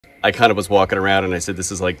I kind of was walking around and I said,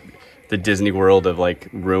 this is like the Disney World of like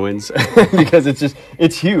ruins because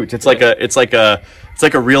it's huge. It's like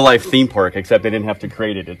a real life theme park, except they didn't have to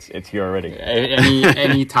create it. It's here already.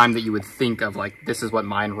 Any time that you would think of like, this is what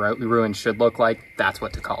Mayan ruins should look like, that's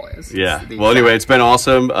what Tikal is. Yeah. Well, anyway, it's been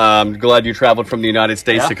awesome. Glad you traveled from the United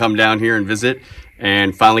States to come down here and visit,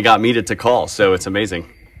 and finally got me to Tikal. So it's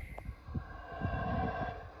amazing.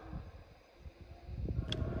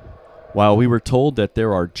 While we were told that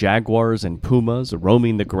there are jaguars and pumas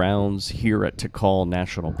roaming the grounds here at Tikal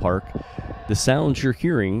National Park, the sounds you're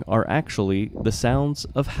hearing are actually the sounds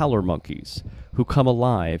of howler monkeys, who come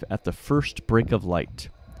alive at the first break of light.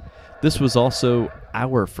 This was also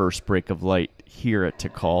our first break of light here at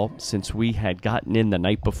Tikal, since we had gotten in the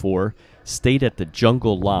night before, stayed at the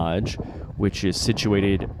Jungle Lodge, which is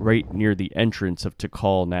situated right near the entrance of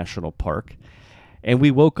Tikal National Park, and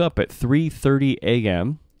we woke up at 3:30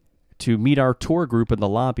 a.m., to meet our tour group in the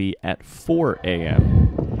lobby at 4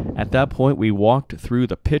 a.m. At that point, we walked through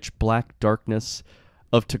the pitch black darkness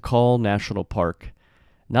of Tikal National Park,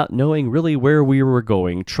 not knowing really where we were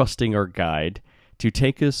going, trusting our guide to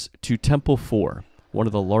take us to Temple 4, one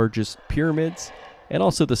of the largest pyramids and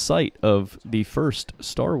also the site of the first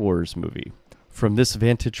Star Wars movie. From this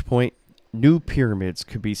vantage point, new pyramids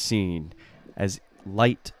could be seen as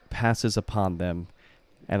light passes upon them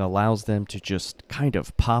and allows them to just kind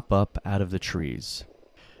of pop up out of the trees.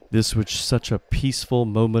 This was such a peaceful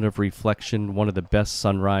moment of reflection, one of the best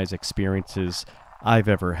sunrise experiences I've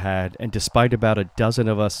ever had, and despite about a dozen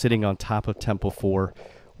of us sitting on top of Temple 4,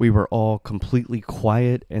 we were all completely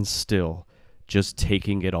quiet and still, just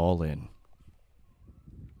taking it all in.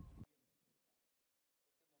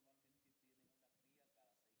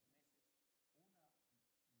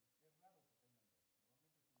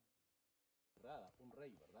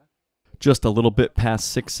 Just a little bit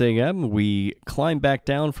past 6 a.m., we climbed back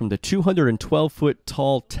down from the 212-foot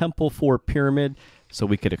tall Temple 4 pyramid so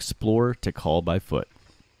we could explore Tikal by foot.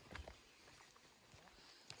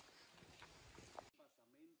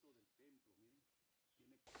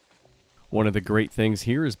 One of the great things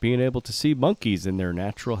here is being able to see monkeys in their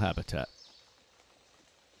natural habitat.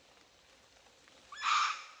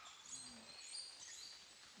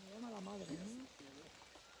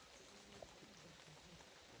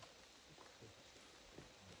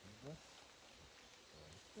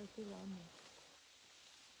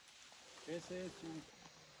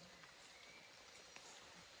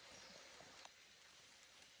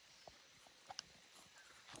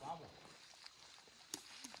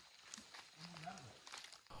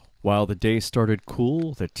 While the day started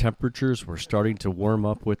cool, the temperatures were starting to warm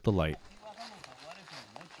up with the light.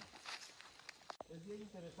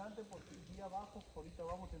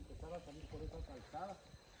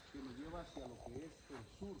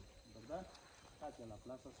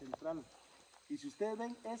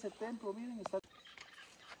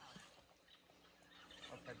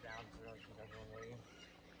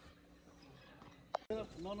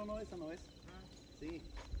 No, esa no es. Sí,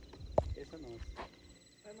 esa no es.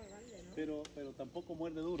 Pero tampoco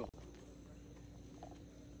muerde duro.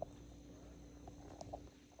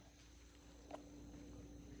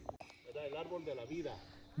 El árbol de la vida.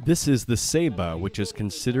 This is the ceiba, which is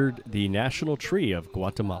considered the national tree of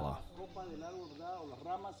Guatemala.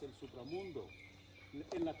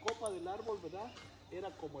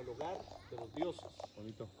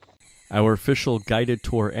 Our official guided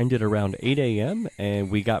tour ended around 8 a.m.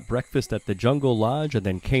 and we got breakfast at the Jungle Lodge and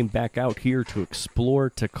then came back out here to explore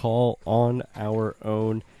Tikal on our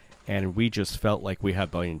own, and we just felt like we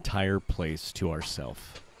had the entire place to ourselves.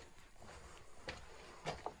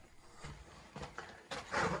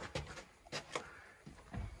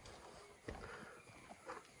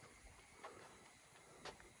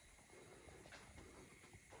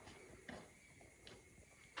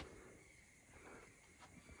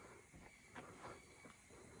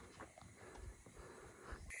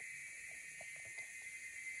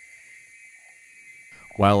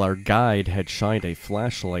 While our guide had shined a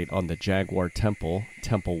flashlight on the Jaguar Temple,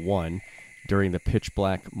 Temple 1, during the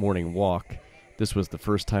pitch-black morning walk, this was the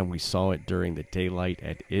first time we saw it during the daylight,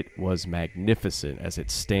 and it was magnificent as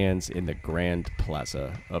it stands in the Grand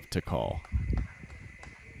Plaza of Tikal.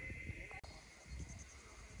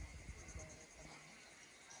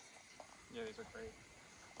 Yeah, these are great.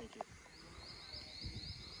 Thank you.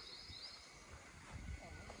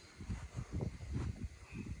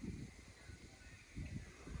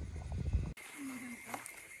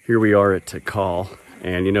 Here we are at Tikal,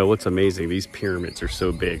 and you know what's amazing? These pyramids are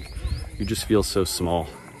so big. You just feel so small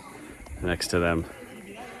next to them.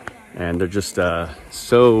 And they're just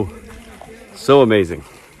so amazing.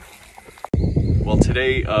 Well,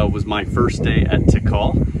 today was my first day at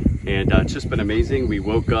Tikal, and it's just been amazing. We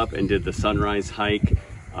woke up and did the sunrise hike.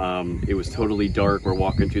 It was totally dark. We're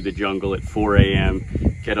walking through the jungle at 4 a.m.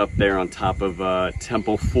 Get up there on top of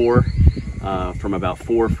Temple 4 from about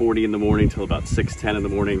 4:40 in the morning till about 6:10 in the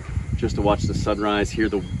morning, just to watch the sunrise, hear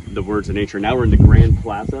the words of nature. Now we're in the Grand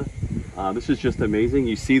Plaza. This is just amazing.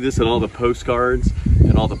 You see this in all the postcards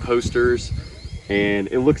and all the posters, and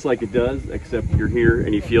it looks like it does, except you're here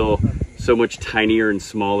and you feel so much tinier and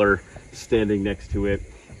smaller standing next to it.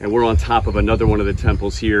 And we're on top of another one of the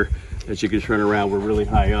temples here. As you can turn around, we're really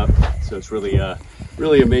high up, so it's really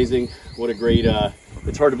really amazing. What a great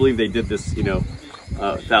it's hard to believe they did this, you know,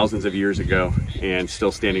 thousands of years ago, and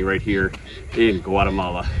still standing right here in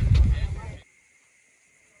Guatemala.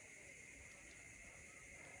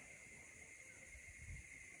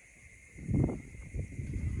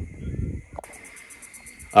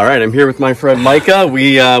 All right, I'm here with my friend Micah.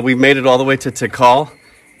 We made it all the way to Tikal.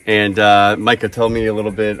 And Micah, tell me a little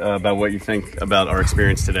bit about what you think about our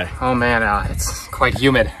experience today. Oh man, it's quite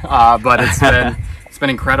humid, but it's been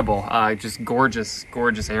incredible. Just gorgeous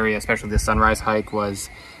area. Especially the sunrise hike was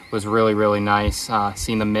really nice.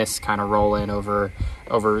 Seeing the mist kind of roll in over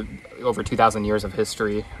 2,000 years of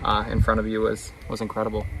history in front of you was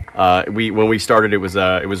incredible. When we started, it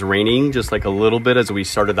was raining just like a little bit as we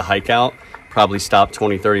started the hike out. Probably stopped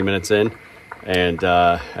 20-30 minutes in. And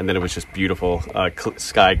then it was just beautiful,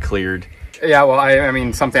 sky cleared. Yeah, well, I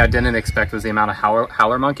mean, something I didn't expect was the amount of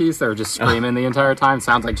howler monkeys. They were just screaming the entire time.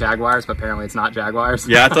 Sounds like jaguars, but apparently it's not jaguars.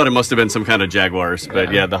 Yeah, I thought it must have been some kind of jaguars,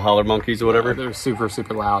 but yeah, the howler monkeys or whatever. They're super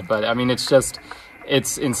loud, but I mean, it's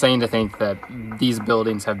insane to think that these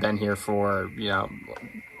buildings have been here for, you know,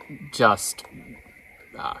 just...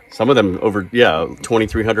 some of them over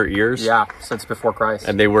 2,300 years. Yeah, since before Christ.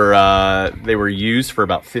 And they were used for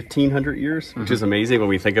about 1,500 years, which is amazing when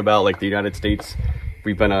we think about like the United States.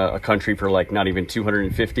 We've been a country for like not even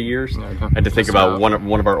 250 years. And to think about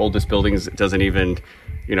one of our oldest buildings doesn't even,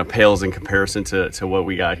 you know, pales in comparison to what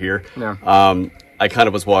we got here. Yeah. I kind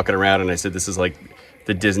of was walking around and I said, this is like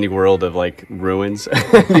the Disney World of like ruins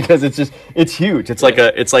because it's huge. It's like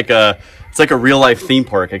a real life theme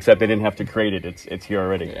park, except they didn't have to create it. It's here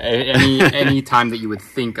already. Any time that you would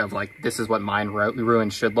think of like this is what Mayan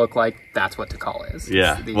ruins should look like, that's what Tikal is.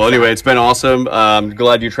 Yeah. Well, anyway, it's been awesome.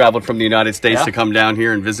 Glad you traveled from the United States to come down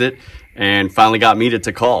here and visit, and finally got me to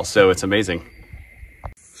Tikal. So it's amazing.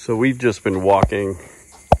 So we've just been walking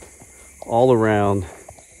all around,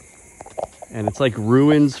 and it's like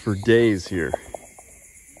ruins for days here.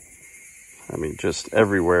 I mean, just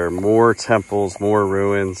everywhere. More temples, more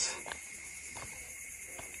ruins.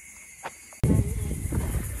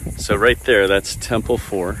 So right there, that's Temple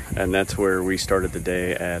 4, and that's where we started the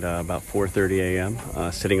day at about 4:30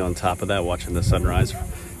 a.m. Sitting on top of that, watching the sunrise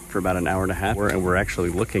for about an hour and a half. And we're actually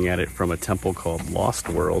looking at it from a temple called Lost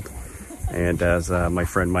World. And as my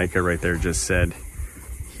friend Micah right there just said,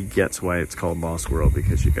 he gets why it's called Lost World,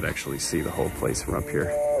 because you could actually see the whole place from up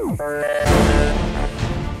here.